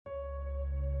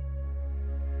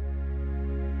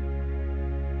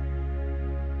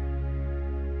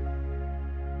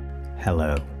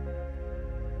Hello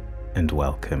and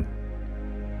welcome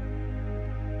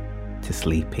to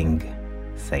Sleeping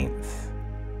Saints.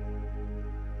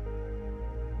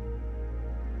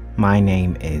 My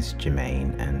name is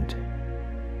Jermaine, and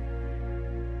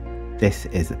this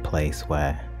is a place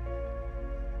where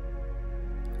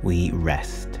we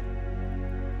rest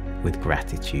with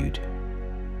gratitude.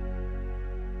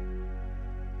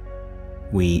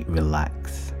 We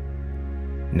relax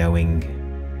knowing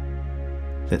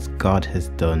that God has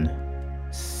done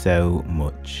so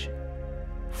much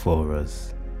for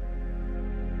us.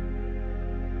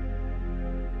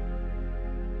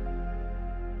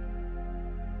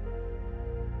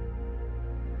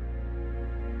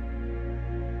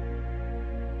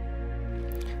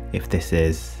 If this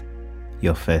is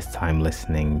your first time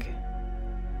listening,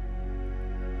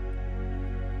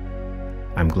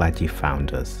 I'm glad you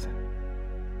found us.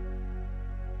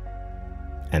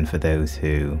 And for those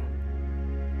who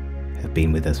have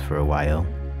been with us for a while,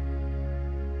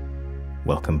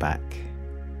 welcome back.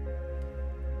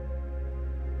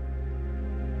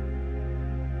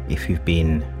 If you've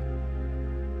been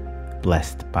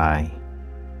blessed by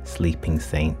Sleeping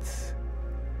Saints,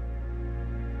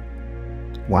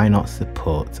 why not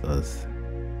support us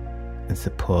and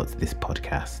support this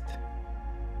podcast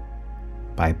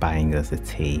by buying us a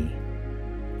tea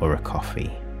or a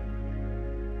coffee?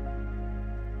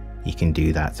 You can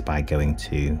do that by going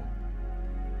to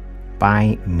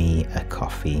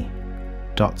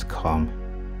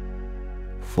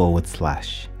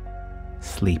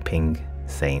buymeacoffee.com/Sleeping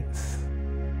Saints.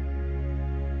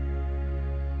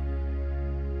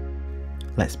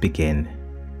 Let's begin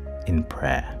in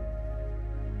prayer.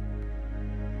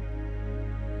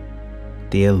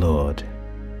 Dear Lord,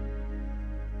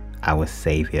 our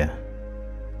Saviour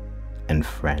and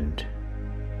friend,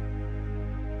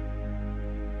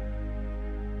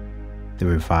 the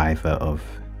reviver of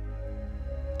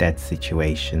dead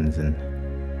situations and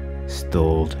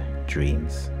stalled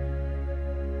dreams,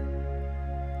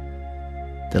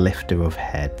 the lifter of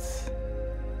heads,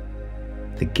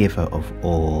 the giver of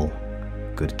all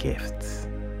good gifts,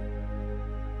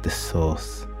 the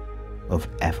source of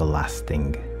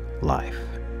everlasting life,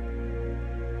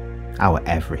 our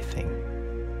everything.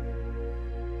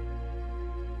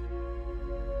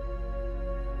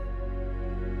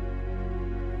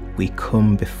 We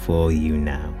come before you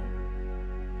now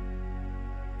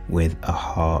with a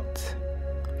heart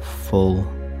full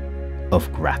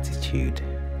of gratitude.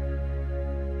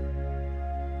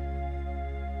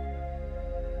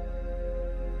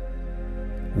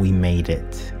 We made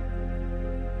it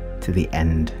to the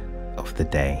end of the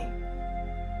day,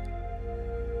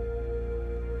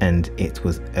 and it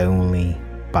was only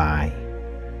by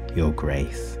your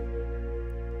grace.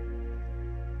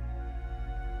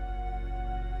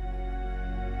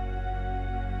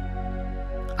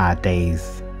 Our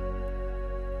days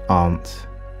aren't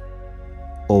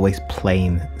always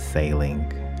plain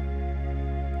sailing,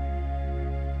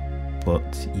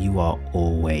 but you are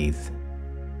always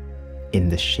in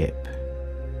the ship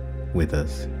with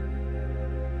us.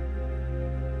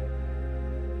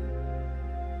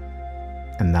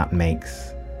 And that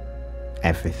makes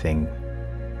everything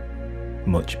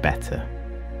much better.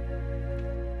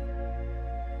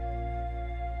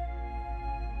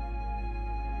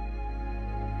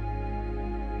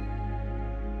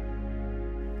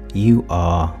 You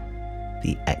are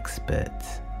the expert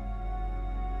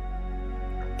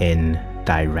in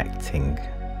directing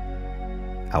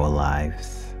our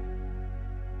lives.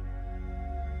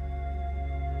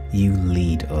 You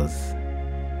lead us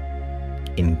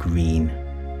in green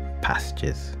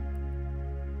pastures.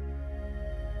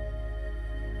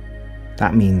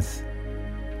 That means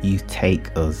you take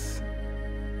us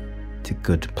to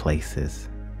good places.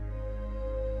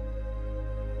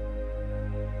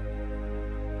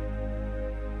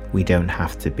 We don't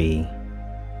have to be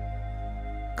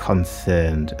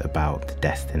concerned about the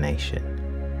destination.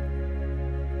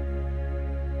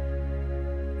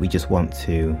 We just want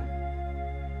to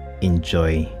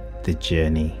enjoy the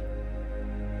journey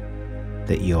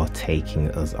that you're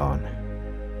taking us on.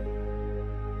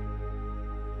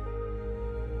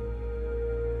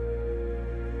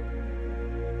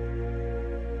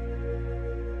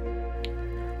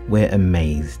 We're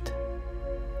amazed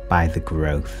by the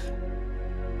growth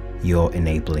you're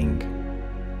enabling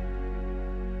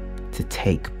to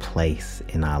take place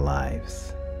in our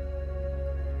lives.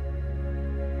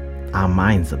 Our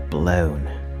minds are blown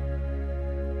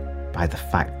by the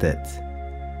fact that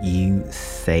you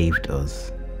saved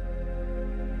us,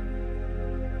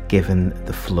 given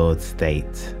the flawed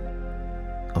state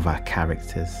of our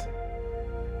characters.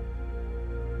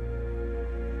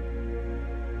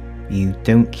 You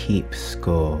don't keep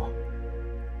score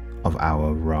of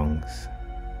our wrongs.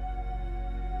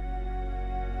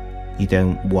 You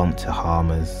don't want to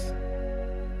harm us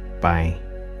by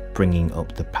bringing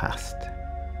up the past.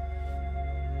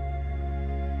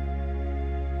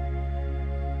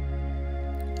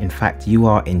 In fact, you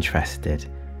are interested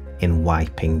in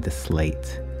wiping the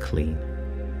slate clean.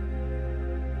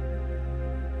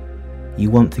 You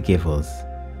want to give us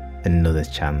another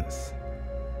chance.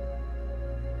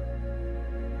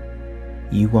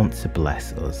 You want to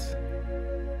bless us,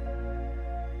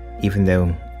 even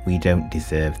though we don't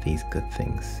deserve these good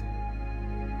things.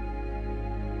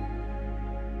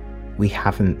 We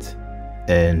haven't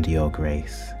earned your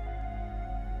grace.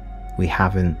 We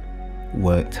haven't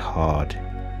worked hard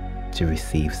to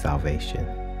receive salvation.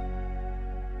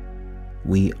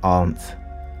 We aren't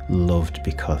loved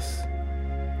because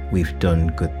we've done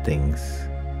good things.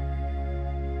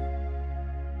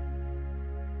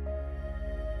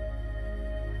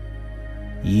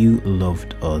 You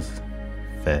loved us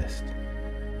first.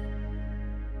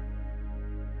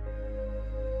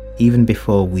 Even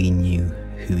before we knew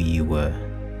who you were,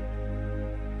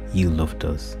 you loved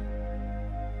us.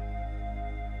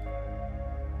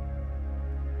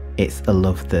 It's a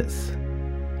love that's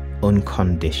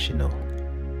unconditional.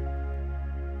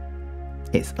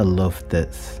 It's a love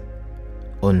that's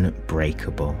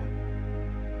unbreakable.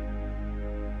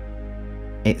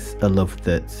 It's a love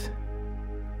that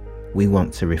we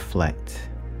want to reflect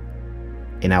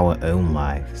in our own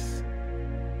lives.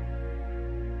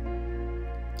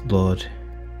 Lord,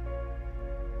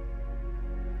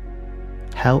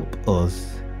 help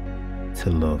us to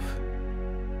love.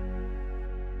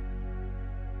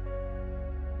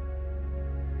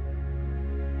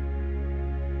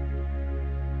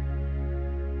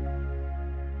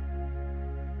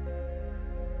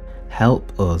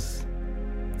 Help us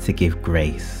to give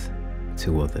grace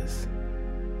to others.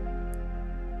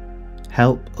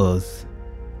 Help us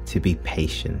to be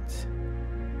patient,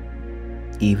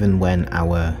 even when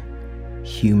our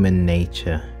human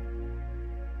nature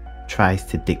tries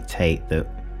to dictate that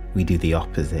we do the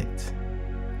opposite.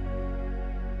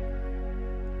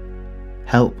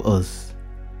 Help us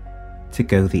to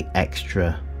go the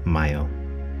extra mile.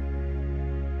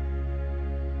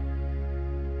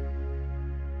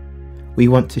 We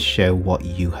want to show what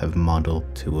you have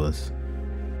modeled to us.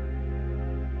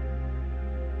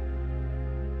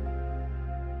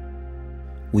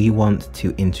 We want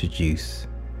to introduce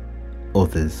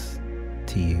others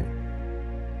to you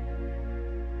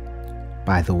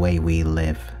by the way we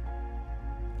live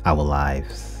our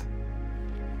lives.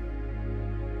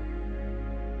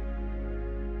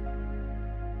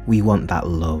 We want that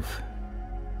love.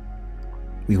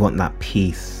 We want that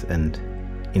peace and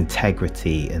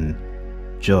integrity and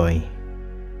joy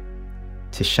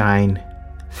to shine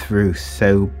through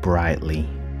so brightly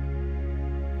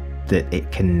that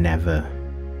it can never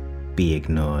be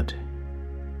ignored.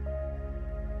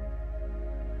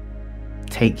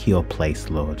 Take your place,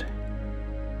 Lord.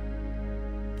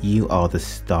 You are the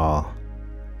star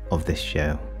of this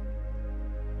show.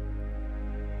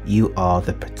 You are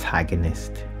the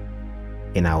protagonist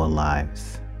in our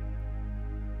lives.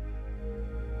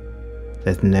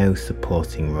 There's no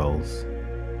supporting roles.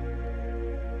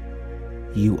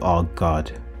 You are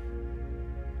God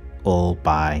all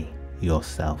by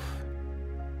yourself.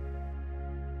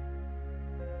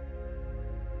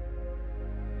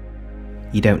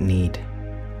 You don't need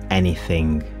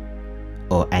anything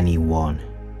or anyone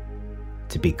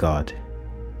to be God,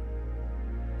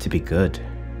 to be good.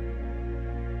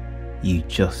 You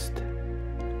just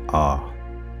are.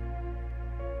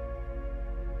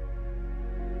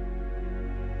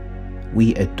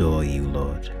 We adore you,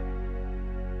 Lord.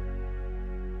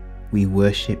 We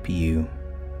worship you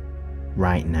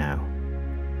right now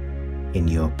in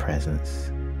your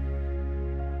presence.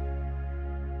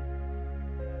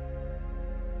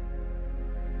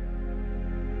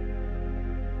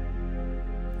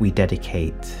 We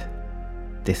dedicate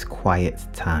this quiet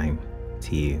time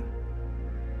to you,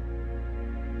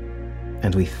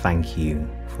 and we thank you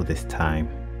for this time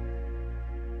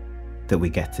that we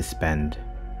get to spend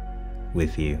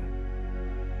with you.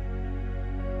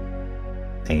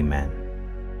 Amen.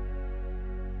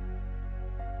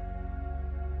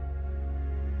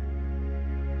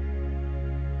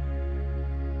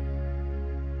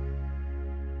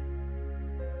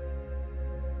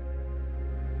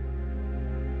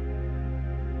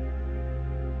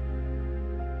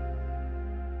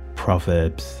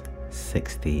 Proverbs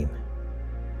 16,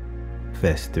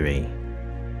 verse 3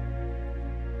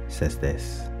 says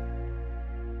this: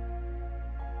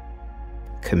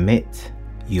 Commit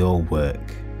your work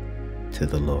to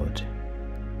the Lord,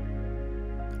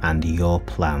 and your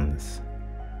plans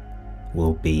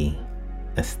will be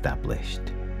established.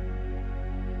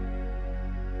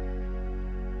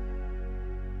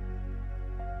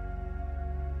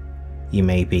 You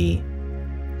may be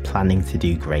planning to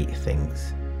do great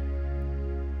things.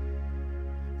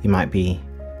 You might be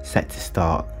set to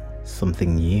start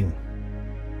something new.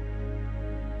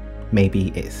 Maybe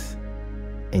it's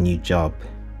a new job,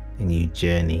 a new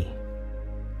journey,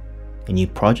 a new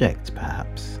project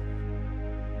perhaps.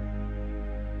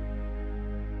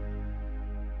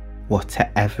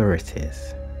 Whatever it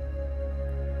is,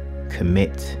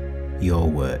 commit your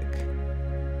work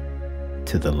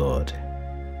to the Lord.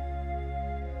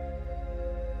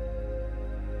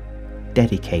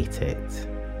 Dedicate it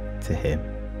to Him.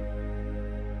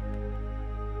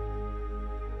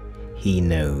 He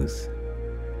knows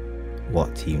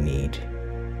what you need.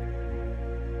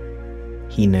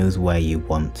 He knows where you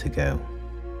want to go.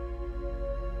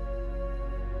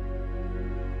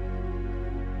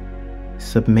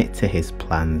 Submit to His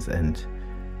plans and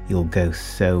you'll go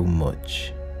so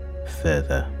much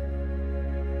further.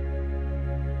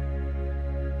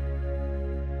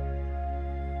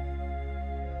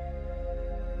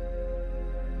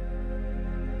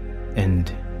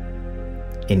 And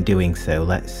in doing so,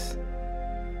 let's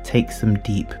take some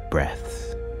deep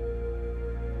breaths.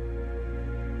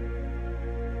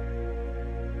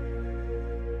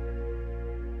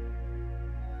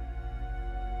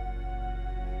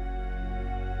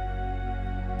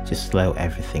 Just slow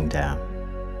everything down.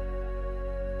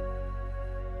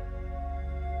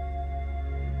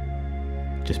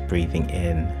 Just breathing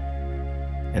in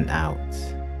and out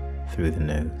through the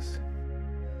nose.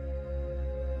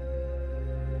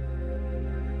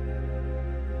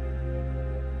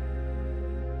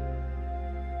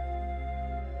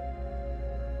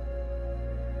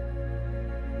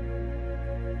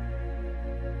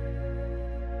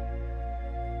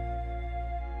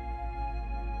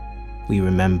 We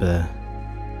remember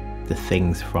the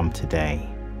things from today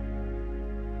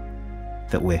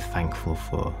that we're thankful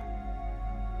for.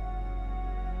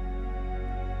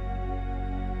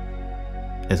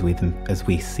 As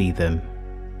we see them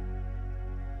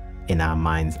in our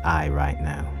mind's eye right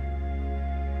now.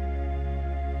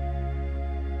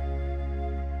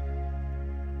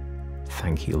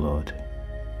 Thank you, Lord.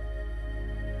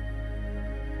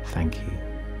 Thank you.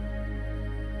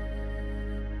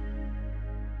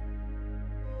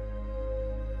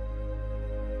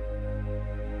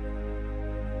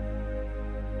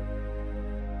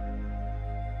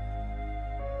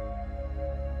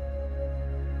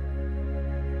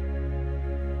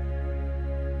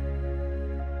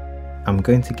 I'm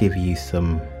going to give you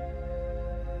some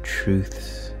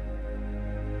truths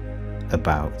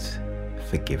about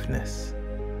forgiveness.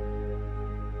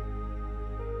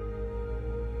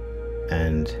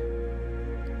 And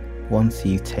once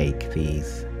you take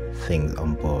these things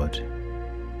on board,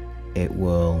 it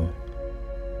will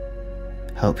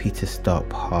help you to stop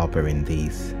harboring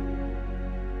these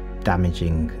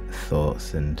damaging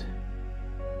thoughts and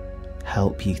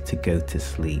help you to go to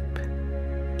sleep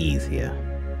easier.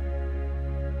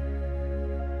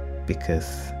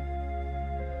 Because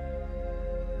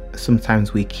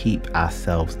sometimes we keep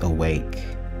ourselves awake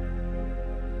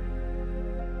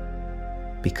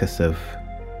because of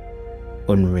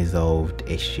unresolved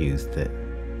issues that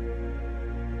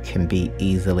can be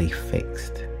easily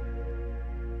fixed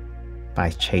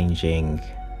by changing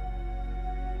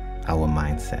our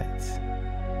mindsets.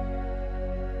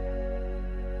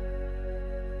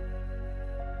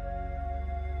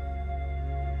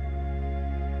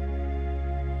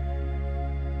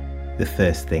 The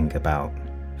first thing about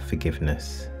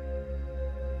forgiveness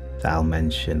that I'll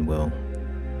mention will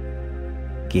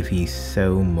give you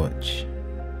so much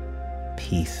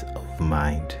peace of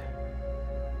mind.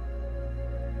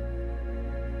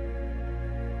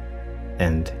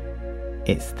 And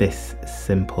it's this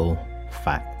simple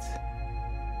fact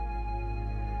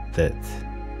that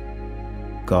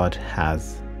God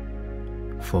has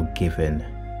forgiven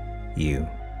you.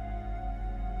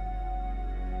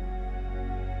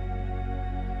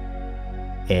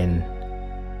 In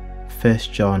 1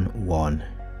 John 1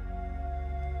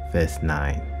 verse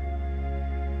 9,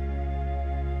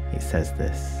 it says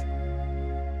this: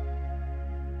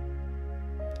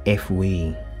 if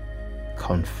we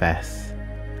confess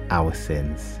our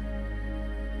sins,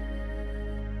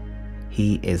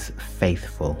 He is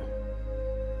faithful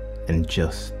and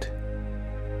just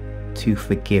to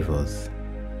forgive us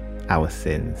our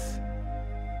sins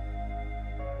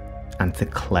and to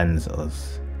cleanse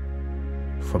us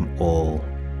from all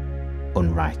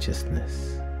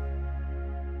unrighteousness.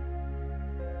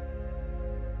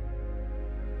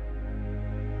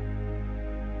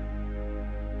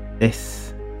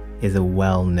 This is a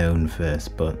well-known verse,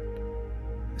 but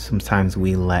sometimes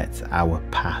we let our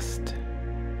past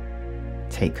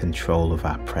take control of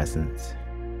our present.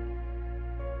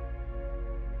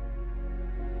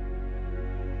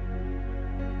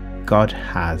 God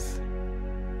has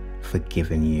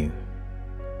forgiven you.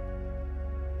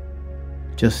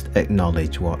 Just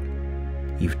acknowledge what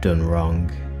you've done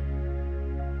wrong.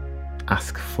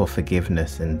 Ask for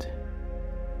forgiveness and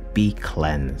be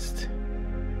cleansed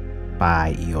by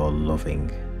your loving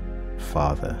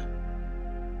Father.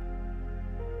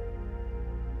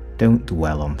 Don't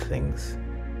dwell on things.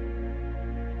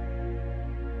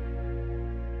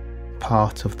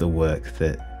 Part of the work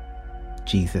that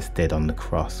Jesus did on the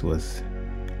cross was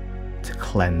to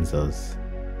cleanse us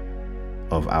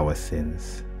of our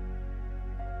sins.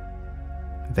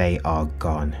 They are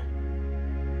gone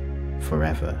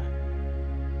forever.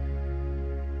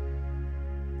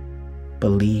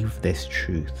 Believe this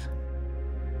truth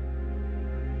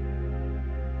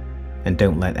and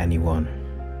don't let anyone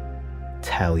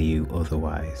tell you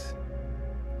otherwise.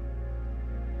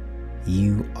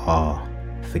 You are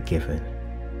forgiven.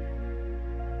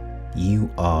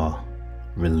 You are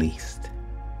released.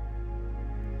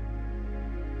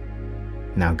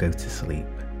 Now go to sleep.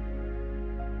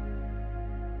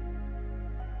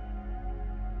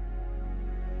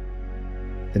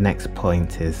 The next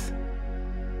point is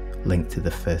linked to the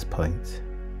first point,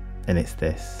 and it's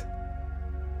this: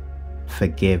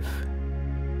 forgive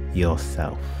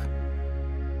yourself.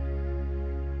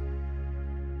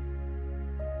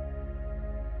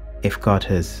 If God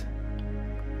has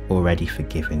already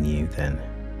forgiven you, then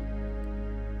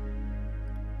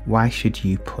why should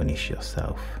you punish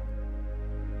yourself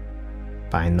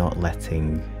by not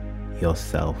letting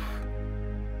yourself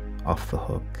off the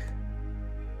hook?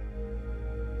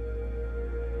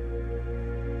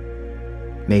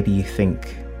 Maybe you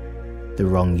think the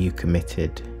wrong you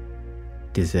committed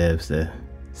deserves a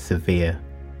severe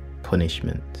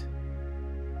punishment.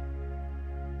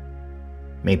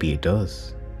 Maybe it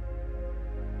does.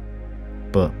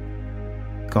 But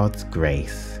God's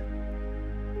grace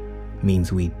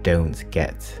means we don't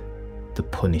get the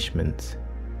punishment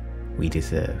we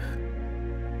deserve.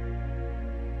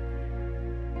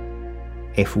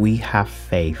 If we have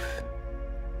faith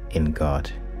in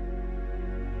God,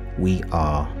 we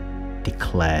are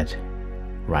declared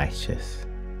righteous.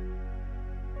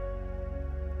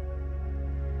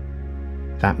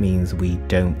 That means we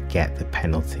don't get the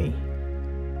penalty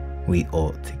we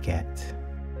ought to get.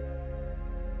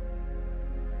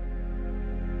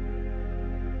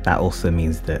 That also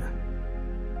means that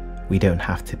we don't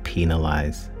have to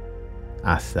penalize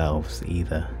ourselves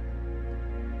either.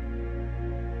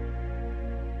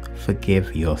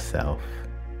 Forgive yourself.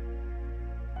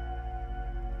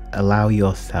 Allow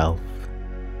yourself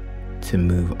to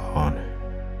move on.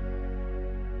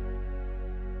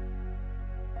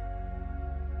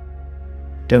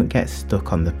 Don't get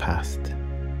stuck on the past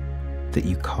that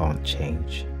you can't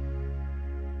change.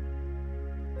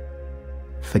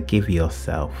 Forgive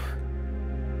yourself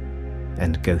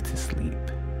and go to sleep.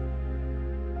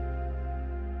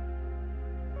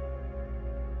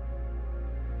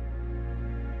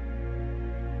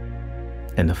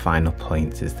 And the final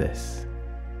point is this: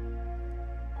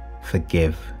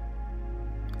 forgive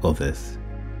others.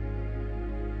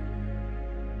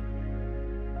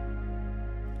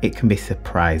 It can be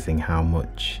surprising how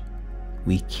much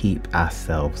we keep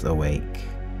ourselves awake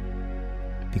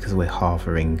because we're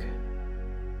harboring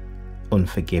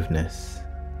unforgiveness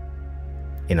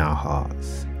in our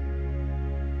hearts.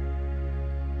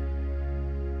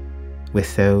 We're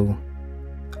so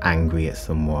angry at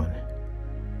someone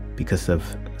because of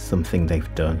something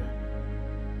they've done.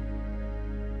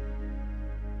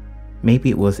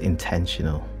 Maybe it was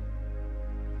intentional.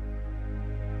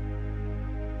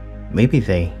 Maybe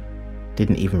they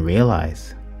didn't even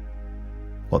realize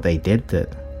what they did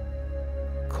that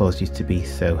caused you to be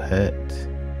so hurt.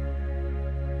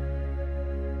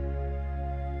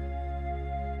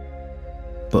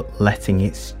 But letting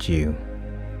it stew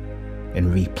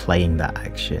and replaying that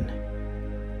action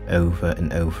over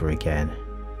and over again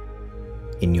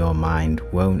in your mind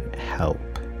won't help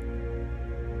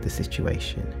the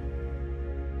situation.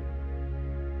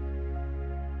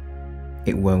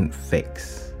 It won't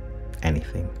fix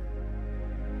anything.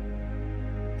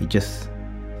 It just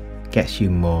gets you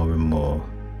more and more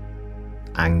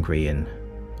angry and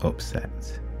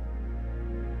upset.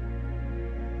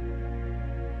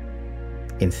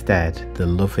 Instead, the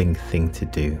loving thing to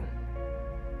do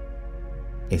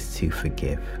is to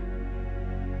forgive.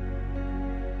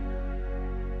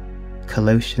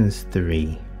 Colossians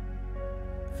 3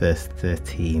 verse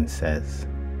 13 says,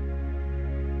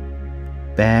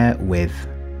 "Bear with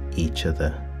each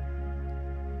other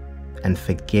and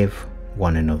forgive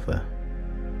one another.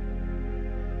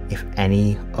 If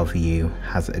any of you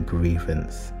has a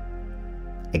grievance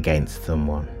against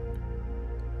someone,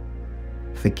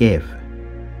 forgive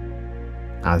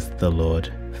as the Lord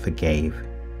forgave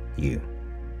you."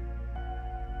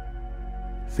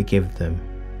 Forgive them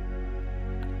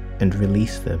and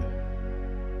release them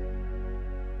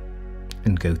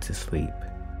and go to sleep.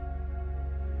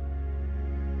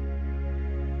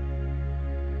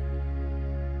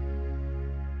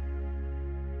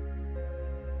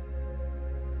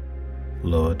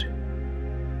 Lord,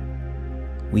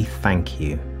 we thank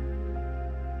you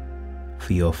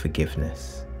for your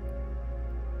forgiveness.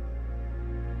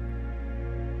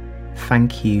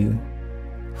 Thank you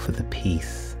for the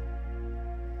peace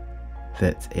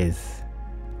that is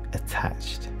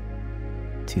attached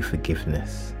to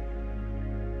forgiveness.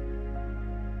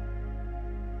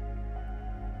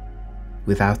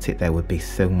 Without it, there would be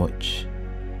so much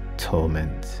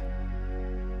torment.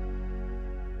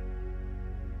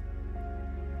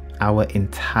 Our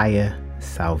entire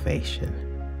salvation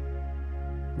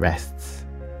rests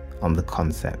on the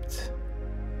concept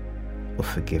of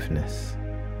forgiveness.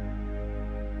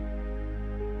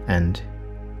 And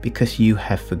because you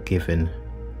have forgiven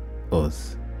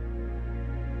us,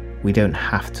 we don't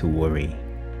have to worry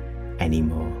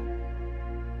anymore.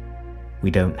 We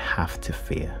don't have to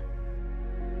fear.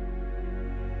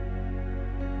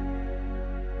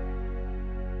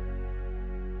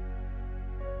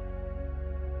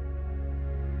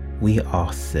 We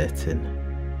are certain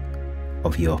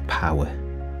of your power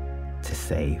to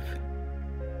save.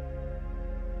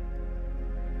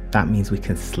 That means we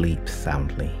can sleep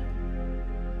soundly.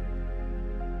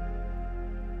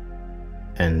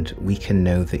 And we can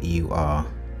know that you are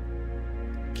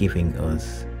giving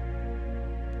us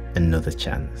another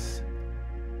chance.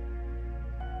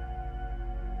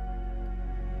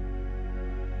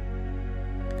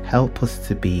 Help us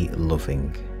to be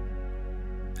loving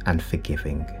and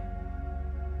forgiving.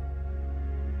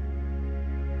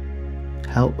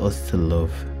 Help us to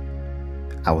love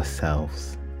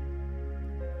ourselves,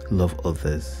 love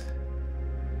others,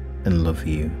 and love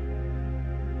you.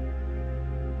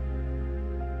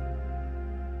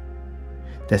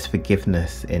 There's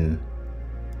forgiveness in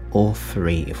all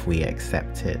three if we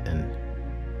accept it and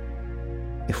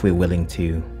if we're willing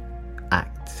to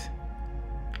act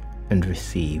and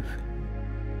receive.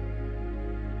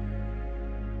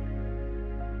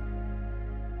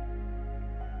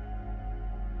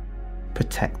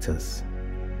 Protect us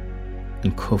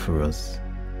and cover us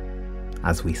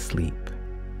as we sleep.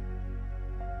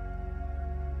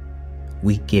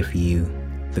 We give you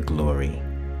the glory.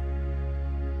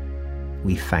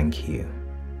 We thank you.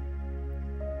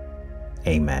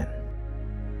 Amen.